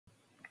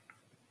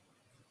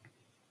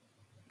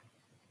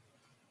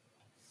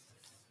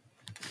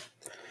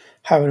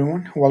Hi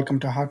everyone, welcome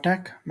to How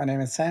Tech. My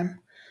name is Sam.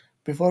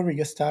 Before we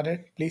get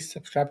started, please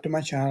subscribe to my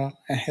channel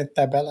and hit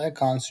that bell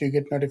icon so you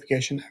get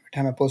notification every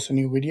time I post a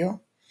new video.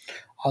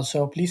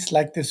 Also, please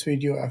like this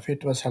video if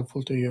it was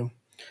helpful to you.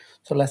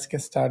 So let's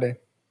get started.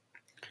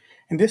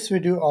 In this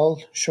video,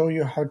 I'll show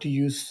you how to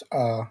use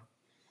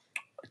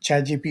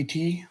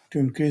ChatGPT to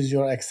increase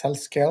your Excel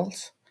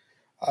skills.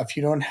 If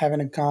you don't have an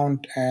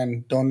account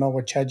and don't know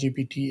what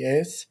ChatGPT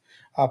is,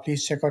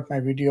 please check out my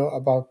video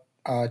about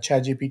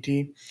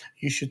ChatGPT.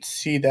 You should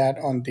see that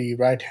on the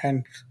right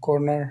hand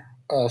corner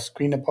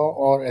screen above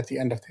or at the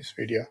end of this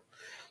video.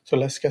 So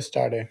let's get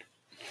started.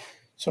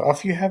 So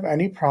if you have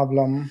any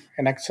problem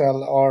in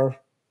Excel or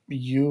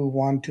you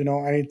want to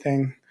know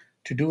anything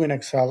to do in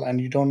Excel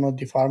and you don't know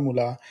the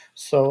formula,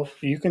 so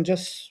you can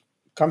just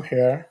come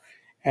here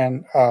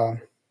and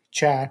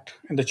chat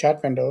in the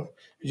chat window.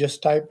 You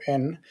just type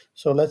in.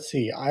 So let's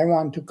see. I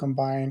want to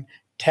combine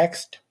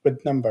text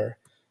with number.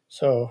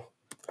 So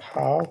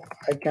how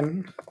I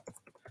can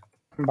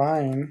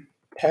combine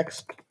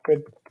text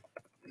with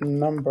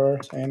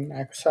numbers in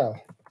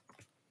Excel.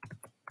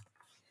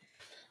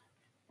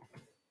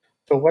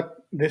 So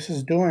what this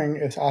is doing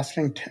is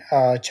asking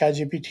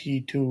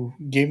ChatGPT to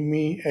give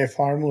me a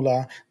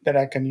formula that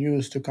I can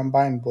use to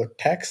combine both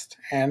text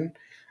and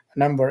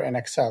number in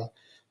Excel.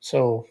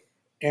 So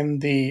in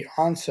the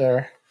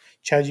answer,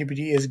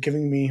 ChatGPT is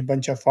giving me a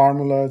bunch of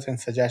formulas and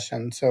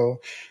suggestions.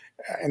 So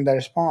in the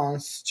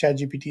response,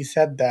 ChatGPT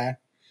said that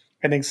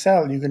in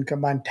Excel you can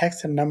combine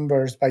text and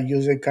numbers by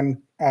using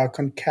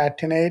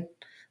concatenate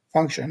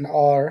function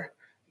or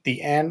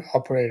the and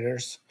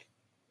operators.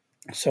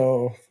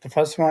 So the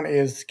first one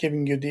is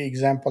giving you the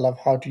example of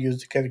how to use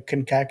the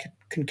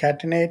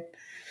concatenate,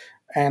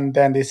 and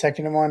then the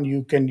second one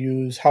you can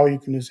use how you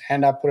can use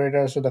and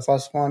operator. So the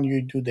first one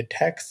you do the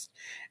text,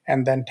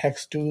 and then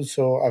text two.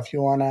 So if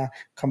you wanna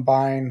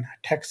combine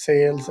text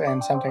sales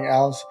and something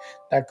else,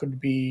 that could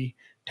be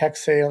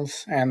text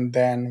sales, and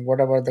then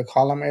whatever the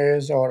column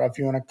is, or if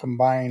you wanna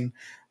combine,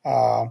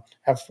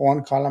 if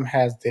one column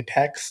has the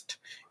text,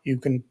 you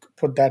can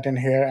put that in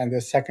here, and the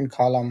second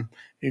column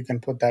you can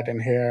put that in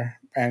here,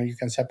 and you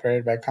can separate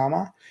it by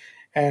comma.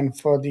 And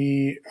for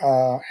the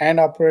and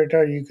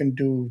operator, you can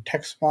do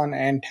text one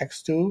and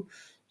text two.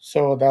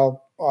 So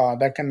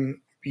that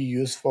can be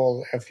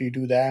useful if you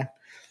do that.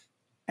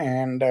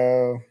 And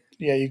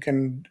yeah, you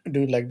can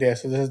do like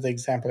this. So this is the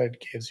example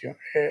it gives you.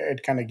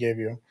 It kind of gave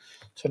you.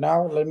 So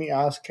now let me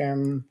ask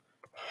him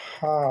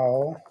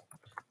how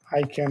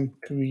I can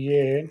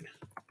create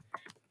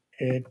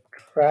a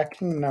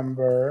tracking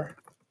number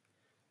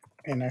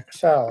in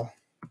Excel.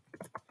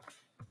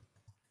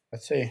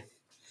 Let's see.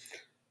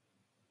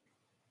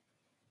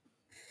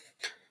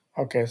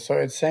 Okay, so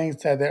it's saying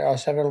that there are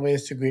several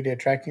ways to create a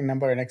tracking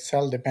number in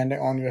Excel depending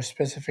on your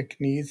specific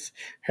needs.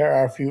 Here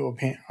are a few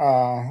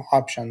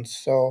options.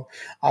 So,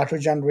 auto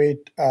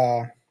generate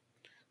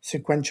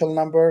sequential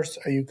numbers.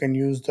 You can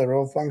use the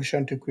row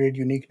function to create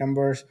unique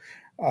numbers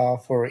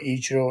for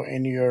each row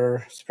in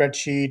your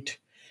spreadsheet.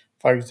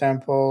 For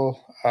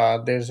example,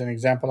 there's an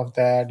example of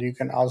that. You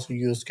can also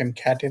use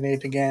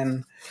concatenate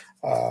again.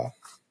 Uh,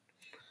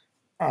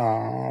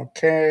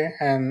 okay,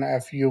 and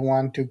if you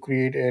want to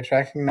create a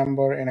tracking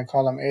number in a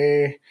column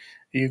A,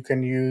 you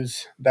can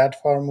use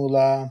that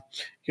formula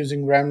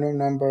using random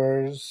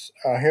numbers.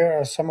 Here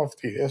are some of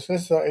these.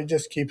 It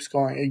just keeps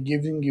going. It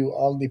giving you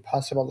all the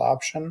possible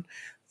option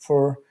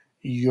for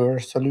your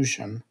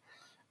solution.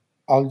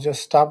 I'll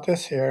just stop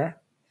this here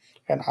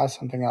and ask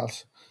something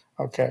else.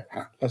 Okay,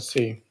 let's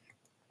see.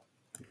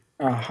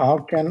 How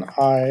can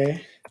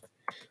I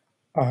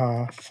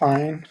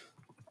find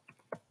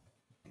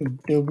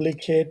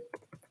duplicate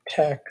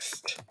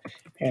text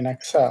in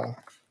Excel?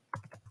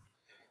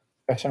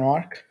 Question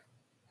mark.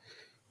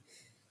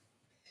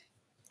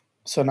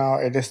 So now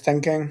it is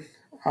thinking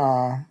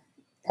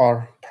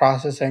or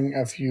processing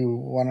if you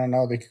want to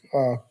know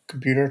the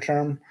computer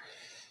term.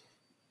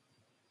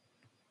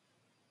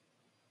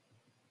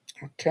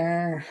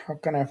 Okay, how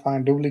can I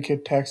find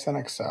duplicate text in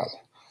Excel?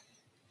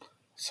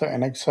 So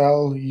in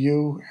Excel,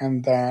 you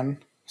and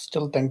then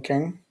still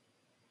thinking.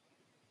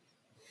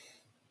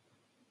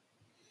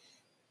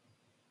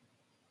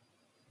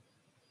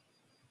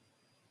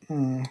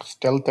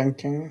 Still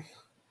thinking.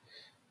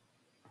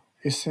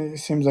 It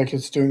seems like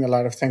it's doing a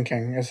lot of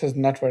thinking. It says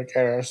network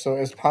error, so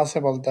it's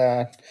possible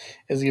that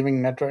it's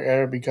giving network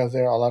error because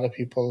there are a lot of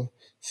people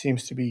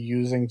seems to be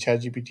using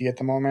ChatGPT at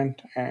the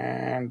moment,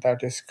 and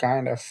that is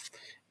kind of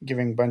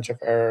giving bunch of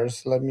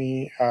errors. Let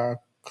me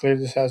clear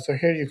this out. So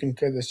here you can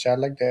clear this chat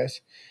like this.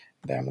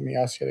 Then let me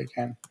ask it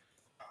again.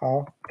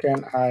 How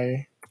can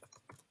I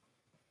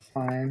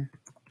find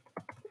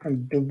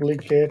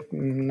duplicate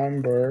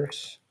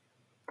numbers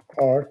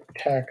or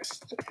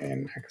text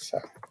in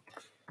Excel?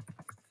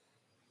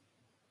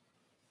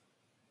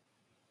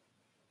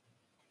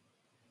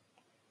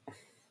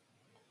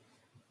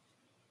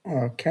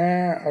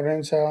 Okay,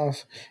 arrange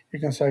cells. You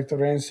can select the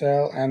range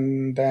cell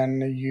and then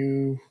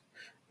you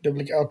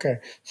duplicate. Okay,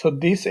 so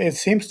this it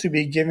seems to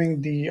be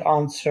giving the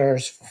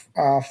answers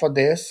for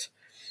this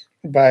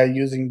by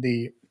using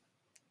the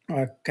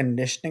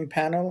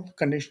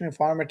conditional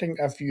formatting.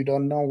 If you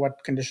don't know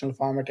what conditional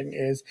formatting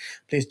is,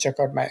 please check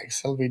out my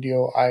Excel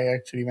video. I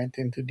actually went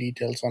into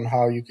details on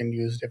how you can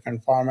use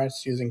different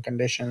formats using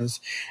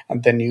conditions,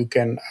 and then you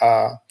can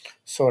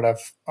sort of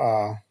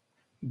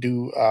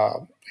do.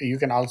 You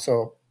can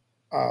also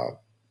uh,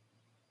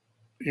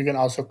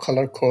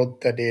 color code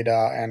the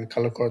data and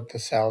color code the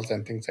cells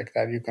and things like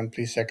that. You can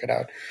please check it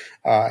out.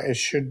 It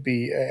should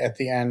be at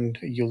the end.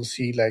 You'll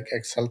see like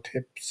Excel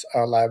tips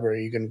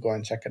library. You can go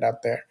and check it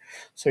out there.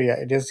 So yeah,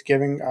 it is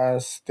giving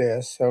us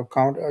this. So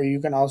count. Or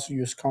you can also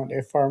use count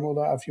if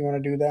formula if you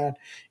want to do that.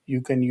 You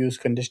can use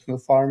conditional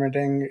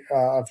formatting.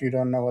 If you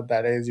don't know what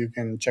that is, you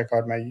can check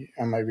out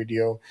my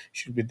video.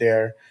 Should be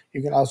there.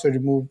 You can also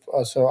remove.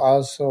 So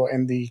also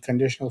in the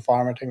conditional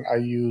formatting, I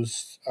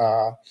use.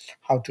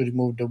 How to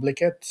remove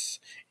duplicates.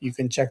 You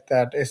can check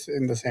that. It's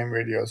in the same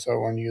video. So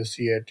when you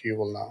see it, you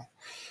will know.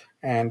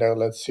 And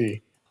let's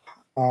see.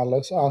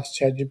 Let's ask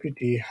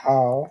ChatGPT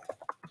how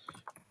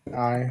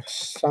I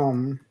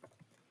sum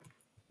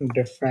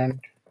different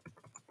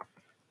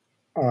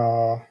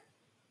uh,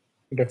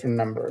 different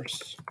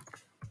numbers.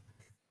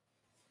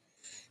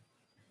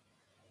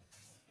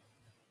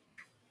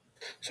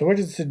 So what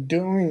it's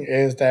doing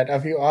is that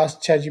if you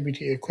ask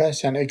ChatGPT a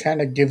question, it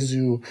kind of gives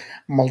you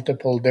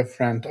multiple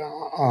different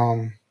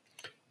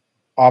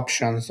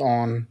options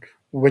on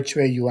which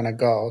way you want to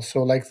go.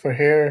 So like for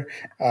here,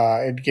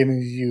 it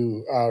gives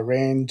you a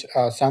range,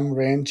 some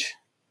range.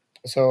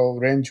 So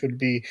range would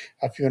be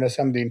if you want to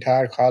sum the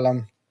entire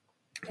column,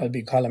 it'll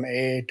be column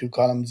A to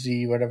column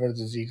Z, whatever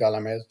the Z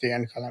column is, the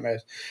end column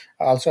is.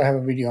 I also have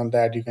a video on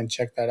that. You can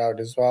check that out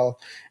as well.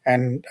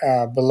 And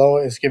below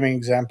is giving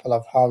example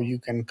of how you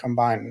can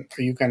combine.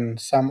 You can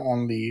sum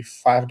only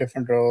 5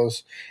 different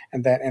rows,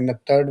 and then in the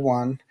third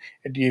one,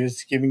 it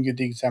is giving you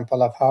the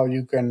example of how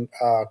you can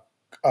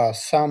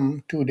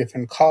sum 2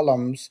 different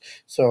columns.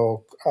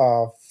 So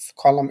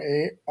column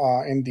A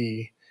in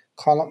the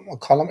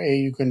column A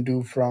you can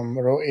do from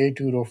row A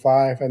to row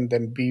 5, and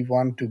then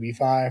B1 to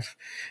B5.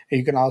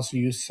 You can also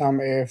use sum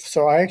if.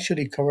 So I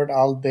actually covered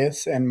all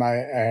this in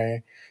my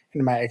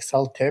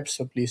Excel tips,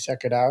 so please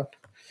check it out.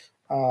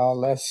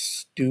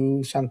 Let's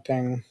do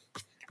something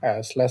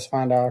else. Let's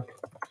find out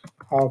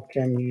how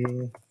can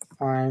you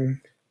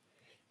find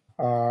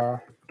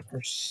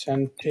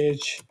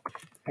percentage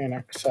in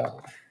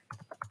Excel.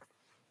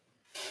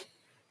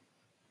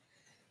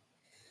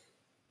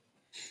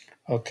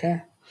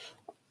 Okay.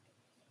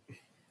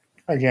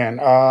 Again,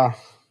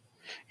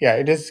 yeah,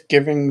 it is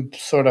giving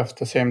sort of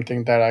the same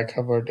thing that I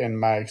covered in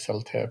my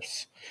Excel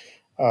tips.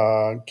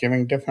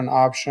 Giving different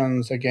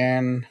options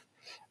again,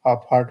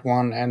 part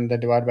one and the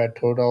divide by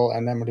total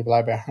and then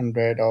multiply by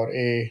 100, or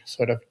a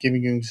sort of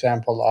giving you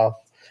example of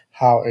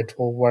how it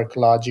will work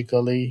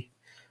logically,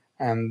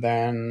 and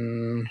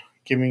then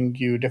giving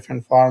you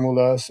different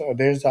formulas.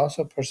 There's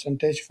also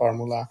percentage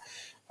formula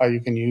you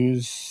can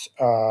use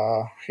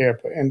here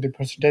in the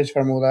percentage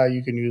formula.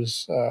 You can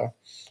use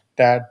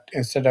that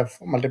instead of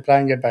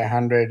multiplying it by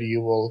 100, you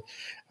will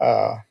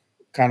uh,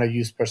 kind of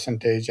use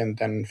percentage and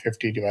then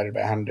 50 divided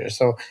by 100.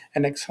 So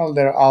in Excel,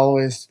 there are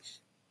always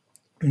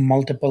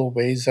multiple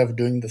ways of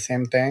doing the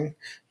same thing.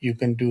 You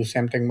can do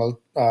same thing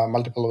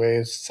multiple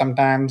ways.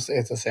 Sometimes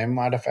it's the same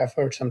amount of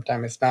effort,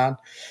 sometimes it's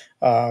not,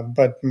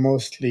 but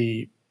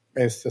mostly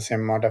it's the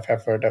same amount of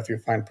effort. If you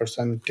find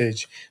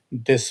percentage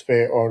this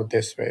way or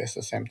this way, it's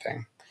the same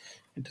thing.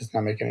 It does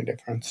not make any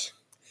difference.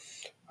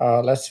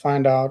 Let's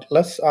find out.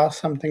 Let's ask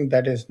something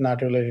that is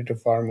not related to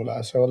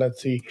formula. So let's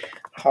see,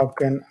 how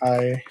can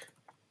I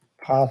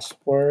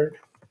password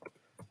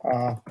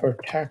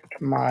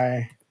protect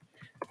my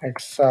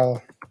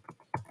Excel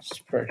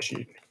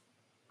spreadsheet?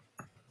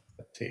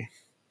 Let's see.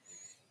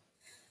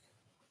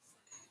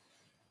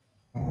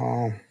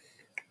 Um,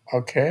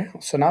 okay,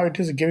 so now it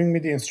is giving me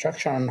the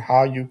instruction on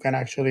how you can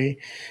actually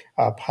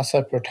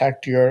password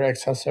protect your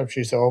Excel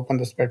spreadsheet. So open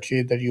the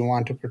spreadsheet that you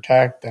want to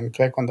protect, then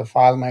click on the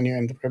file menu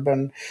in the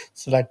ribbon,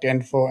 select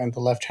info in the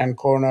left hand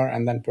corner,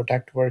 and then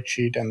protect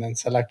worksheet, and then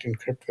select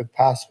encrypt with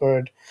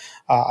password.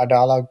 A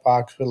dialog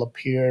box will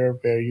appear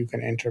where you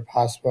can enter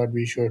password.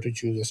 Be sure to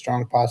choose a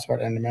strong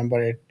password and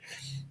remember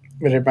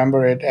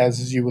it,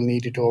 as you will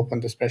need it to open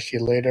the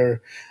spreadsheet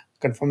later.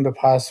 Confirm the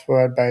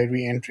password by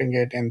re-entering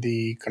it in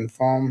the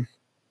confirm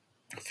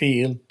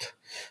field.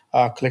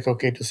 Click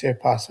OK to save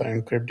password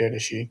and encrypt data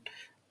sheet.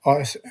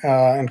 Or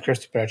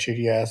encrypt spreadsheet,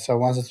 yes. So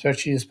once the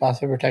spreadsheet is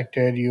password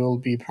protected, you will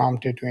be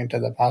prompted to enter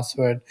the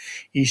password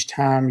each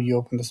time you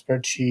open the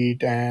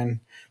spreadsheet,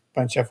 and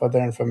bunch of other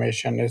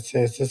information. It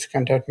says this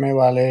content may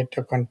violate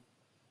the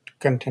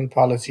content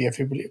policy. If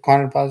you believe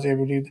content policy, I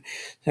believe,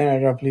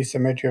 then please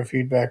submit your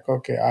feedback.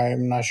 Okay, I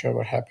am not sure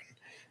what happened.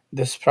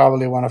 This is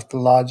probably one of the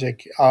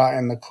logic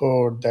in the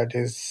code that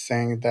is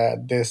saying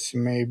that this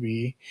may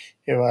be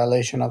a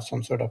violation of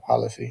some sort of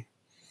policy.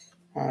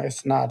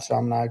 It's not, so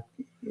I'm not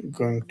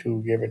going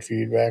to give it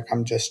feedback.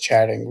 I'm just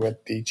chatting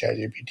with the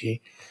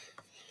ChatGPT.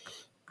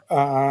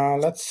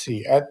 Let's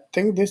see. I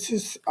think this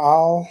is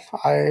all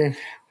I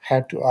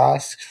had to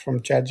ask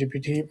from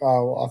ChatGPT.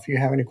 If you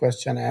have any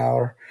question,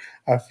 or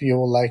if you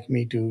would like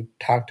me to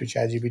talk to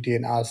ChatGPT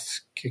and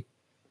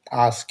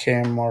ask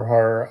him or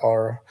her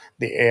or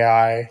the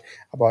AI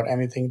about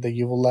anything that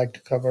you would like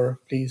to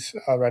cover, please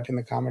write in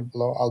the comment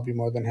below. I'll be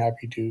more than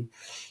happy to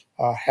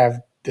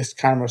have this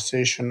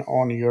conversation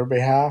on your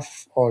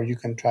behalf, or you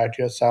can try it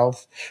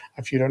yourself.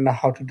 If you don't know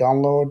how to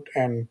download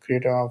and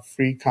create a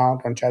free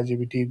account on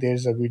ChatGPT,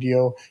 there's a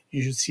video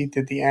you should see it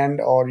at the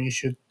end, or you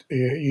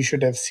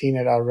should have seen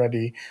it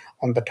already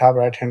on the top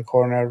right hand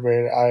corner,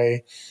 where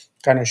I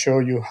kind of show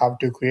you how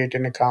to create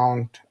an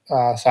account,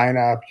 sign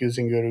up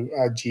using your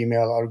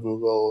Gmail or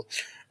Google,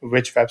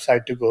 which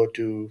website to go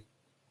to,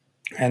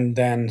 and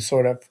then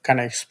sort of kind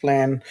of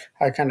explain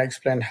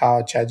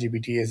how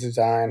ChatGPT is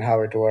designed, how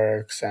it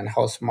works, and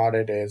how smart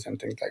it is, and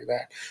things like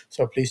that.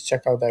 So please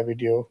check out that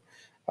video.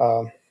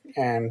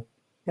 And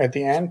at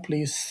the end,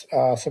 please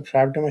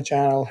subscribe to my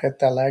channel, hit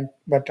that like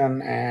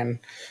button, and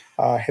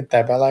hit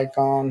that bell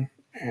icon.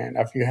 And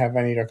if you have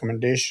any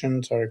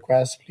recommendations or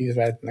requests, please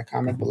write in the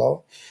comment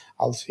below.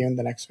 I'll see you in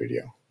the next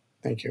video.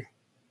 Thank you.